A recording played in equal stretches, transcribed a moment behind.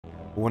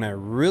But when I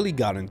really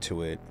got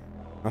into it,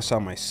 I saw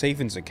my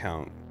savings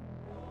account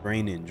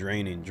draining,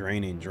 draining,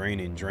 draining,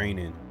 draining,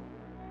 draining.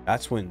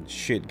 That's when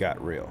shit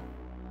got real.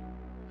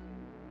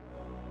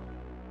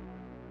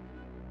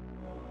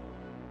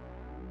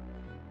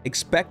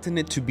 Expecting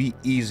it to be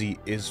easy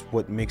is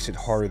what makes it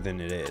harder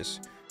than it is.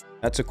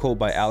 That's a quote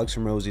by Alex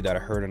and Rosie that I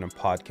heard on a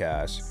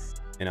podcast,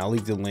 and I'll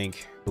leave the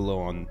link below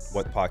on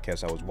what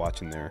podcast I was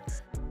watching there.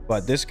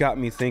 But this got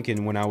me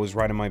thinking when I was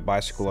riding my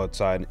bicycle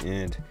outside,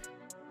 and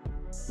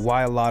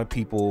why a lot of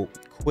people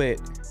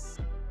quit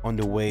on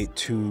the way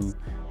to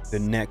the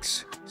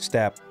next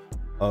step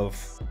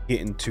of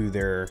getting to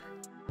their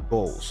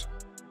goals,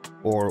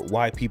 or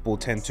why people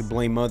tend to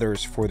blame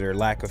others for their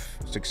lack of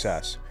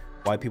success,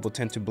 why people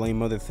tend to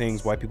blame other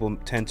things, why people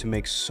tend to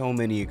make so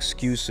many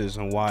excuses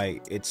on why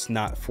it's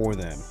not for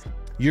them.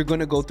 You're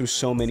gonna go through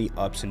so many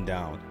ups and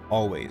downs,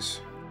 always.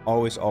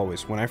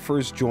 When I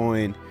first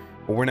joined,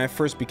 or when I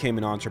first became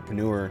an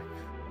entrepreneur,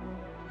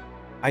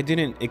 I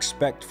didn't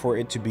expect for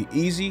it to be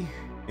easy,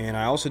 and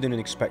I also didn't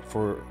expect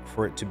for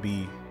it to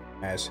be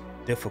as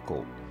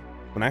difficult.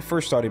 When I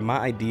first started, my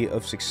idea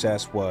of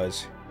success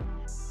was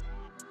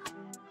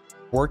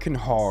working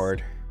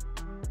hard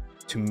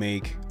to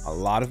make a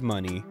lot of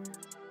money,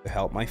 to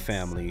help my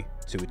family,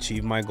 to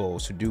achieve my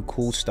goals, to do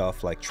cool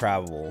stuff like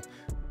travel,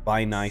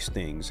 buy nice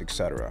things,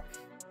 etc.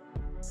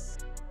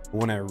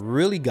 When I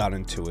really got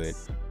into it,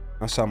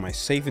 I saw my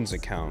savings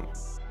account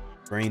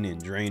draining,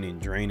 draining,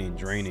 draining,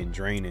 draining,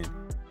 draining.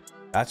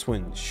 That's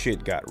when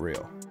shit got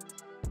real.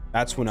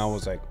 That's when I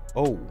was like,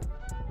 oh,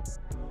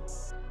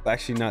 it's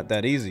actually not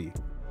that easy.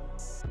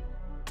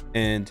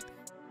 And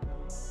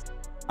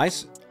I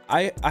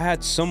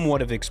had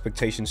somewhat of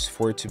expectations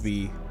for it to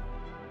be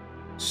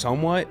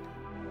somewhat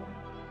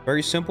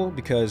very simple,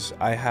 because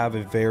I have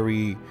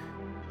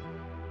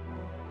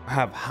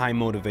high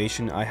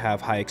motivation. I have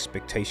high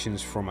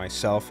expectations for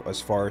myself as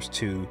far as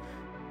to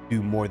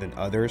do more than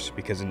others,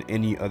 because in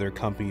any other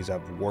companies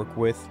I've worked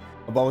with,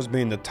 I've always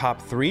been the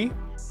top 3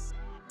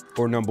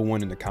 or number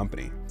 1 in the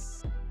company.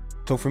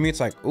 So for me, it's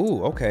like,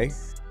 ooh, okay,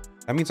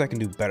 that means I can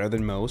do better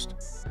than most.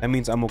 That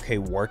means I'm okay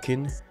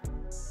working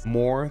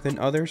more than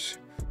others.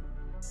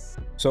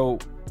 So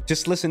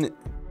just listening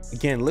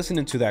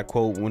to that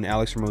quote when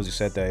Alex and Rosie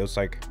said that, it was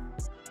like,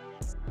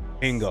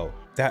 bingo,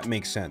 that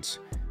makes sense.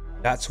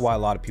 That's why a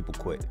lot of people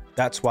quit.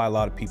 That's why a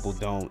lot of people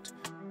don't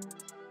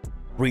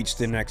reach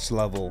the next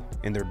level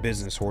in their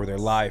business or their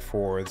life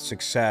or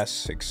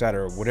success,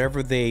 etc.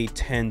 Whatever they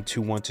tend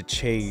to want to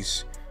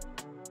chase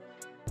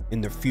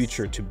in the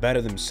future to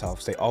better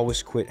themselves, they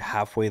always quit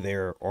halfway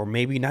there, or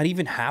maybe not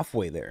even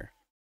halfway there.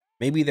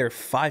 Maybe they're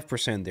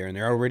 5% there and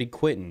they're already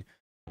quitting,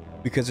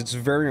 because it's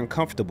very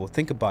uncomfortable.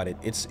 Think about it.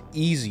 It's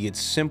easy.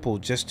 It's simple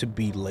just to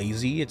be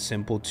lazy. It's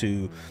simple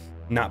to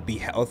not be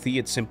healthy.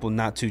 It's simple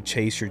not to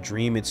chase your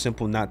dream. It's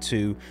simple not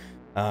to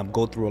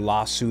go through a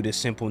lawsuit. It's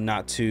simple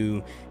not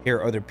to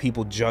hear other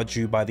people judge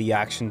you by the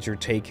actions you're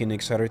taking,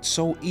 etc. It's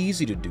so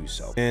easy to do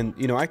so. And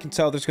you know, I can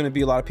tell there's going to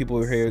be a lot of people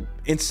who are here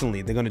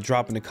instantly. They're going to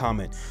drop in the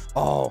comment,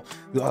 oh,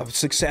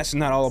 success is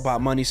not all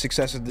about money.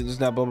 Success is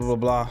not blah, blah, blah,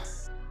 blah.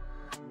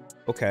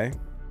 Okay,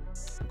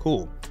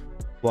 cool.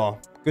 Well,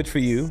 good for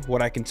you.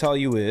 What I can tell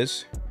you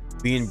is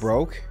being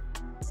broke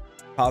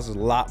causes a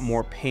lot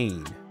more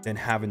pain than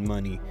having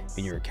money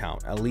in your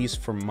account, at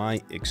least from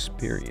my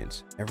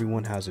experience.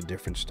 Everyone has a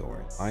different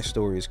story. My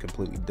story is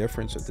completely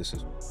different, so this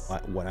is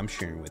what I'm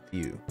sharing with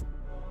you.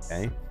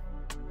 Okay,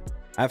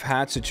 I've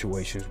had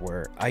situations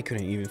where I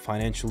couldn't even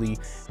financially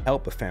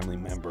help a family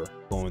member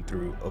going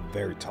through a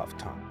very tough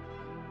time.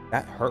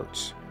 That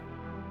hurts.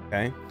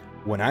 Okay,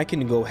 when I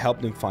can go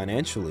help them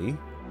financially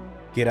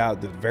get out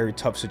of the very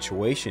tough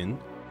situation,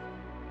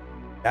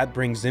 that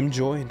brings them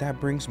joy, and that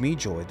brings me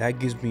joy. That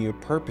gives me a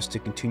purpose to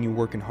continue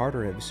working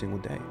harder every single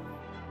day.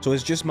 So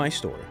it's just my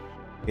story.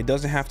 It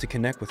doesn't have to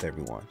connect with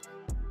everyone.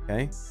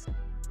 Okay,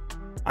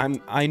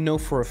 I know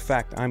for a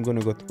fact I'm going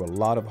to go through a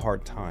lot of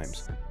hard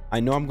times.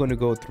 I know I'm going to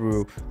go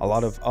through a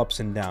lot of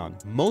ups and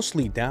downs,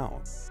 mostly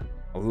down.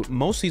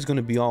 Mostly it's going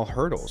to be all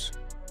hurdles.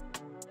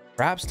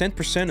 Perhaps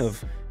 10%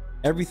 of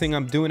everything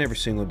I'm doing every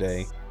single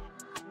day,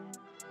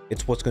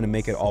 it's what's going to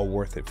make it all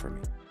worth it for me.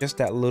 Just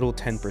that little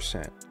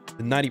 10%.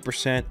 The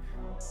 90%,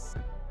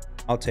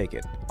 I'll take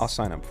it. I'll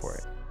sign up for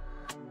it.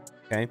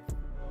 Okay.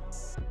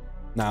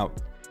 Now,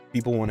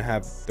 people want to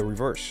have the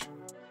reverse.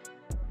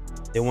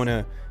 They want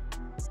to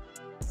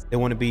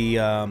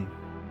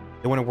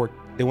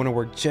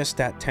work just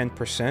that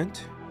 10%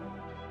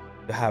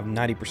 to have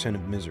 90%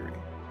 of misery,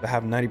 to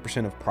have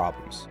 90% of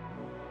problems,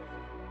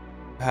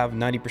 to have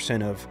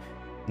 90% of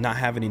not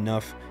having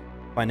enough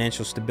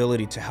financial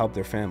stability to help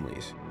their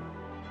families.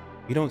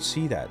 You don't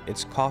see that.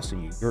 It's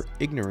costing you. Your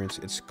ignorance,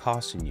 it's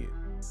costing you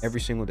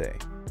every single day.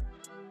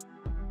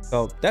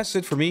 So that's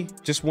it for me.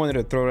 Just wanted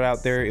to throw it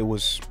out there. It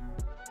was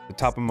the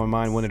top of my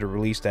mind. Wanted to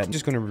release that. I'm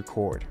just going to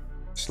record.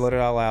 Just let it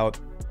all out.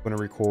 I'm going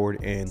to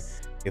record. And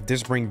if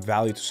this brings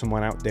value to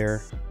someone out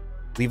there,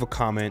 leave a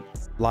comment,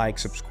 like,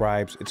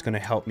 subscribe. It's going to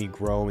help me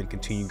grow and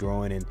continue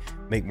growing and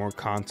make more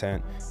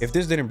content. If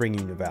this didn't bring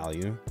you the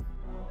value,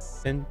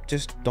 then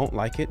just don't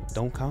like it,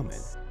 don't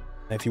comment.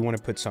 And if you want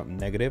to put something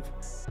negative,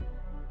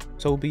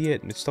 so be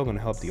it, and it's still going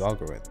to help the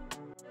algorithm.